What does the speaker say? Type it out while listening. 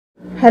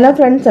Hello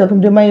friends, welcome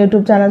to my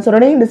YouTube channel. So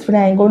today in this video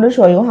I am going to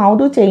show you how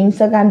to change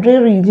the country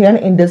region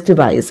in this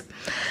device.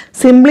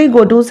 Simply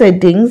go to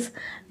settings,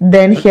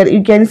 then here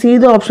you can see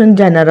the option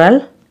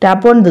general,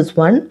 tap on this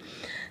one,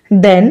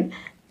 then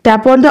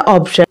tap on the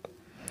option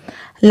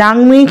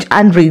language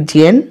and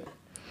region,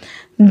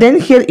 then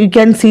here you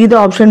can see the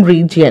option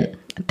region,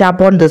 tap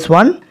on this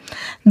one.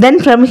 Then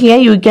from here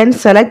you can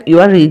select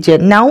your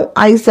region. Now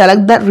I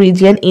select the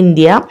region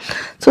India.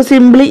 So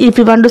simply if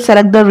you want to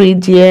select the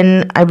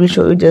region, I will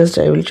show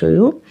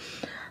you.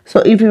 So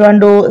if you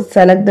want to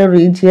select the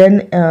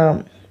region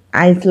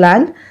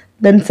Iceland,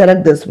 then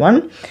select this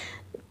one.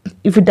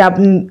 If you tap,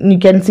 you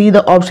can see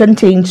the option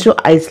change to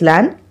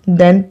Iceland,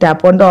 then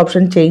tap on the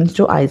option change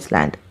to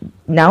Iceland.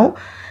 Now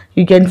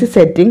you can see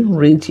setting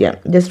region.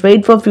 Just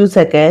wait for a few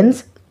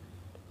seconds.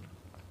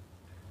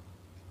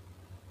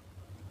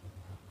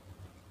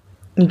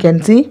 You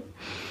can see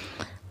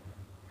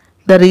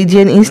the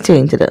region is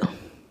changed.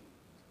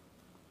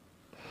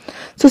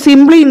 So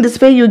simply in this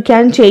way you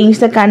can change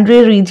the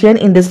country region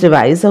in this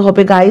device. So hope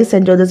you guys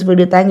enjoy this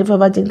video. Thank you for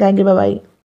watching. Thank you. Bye bye.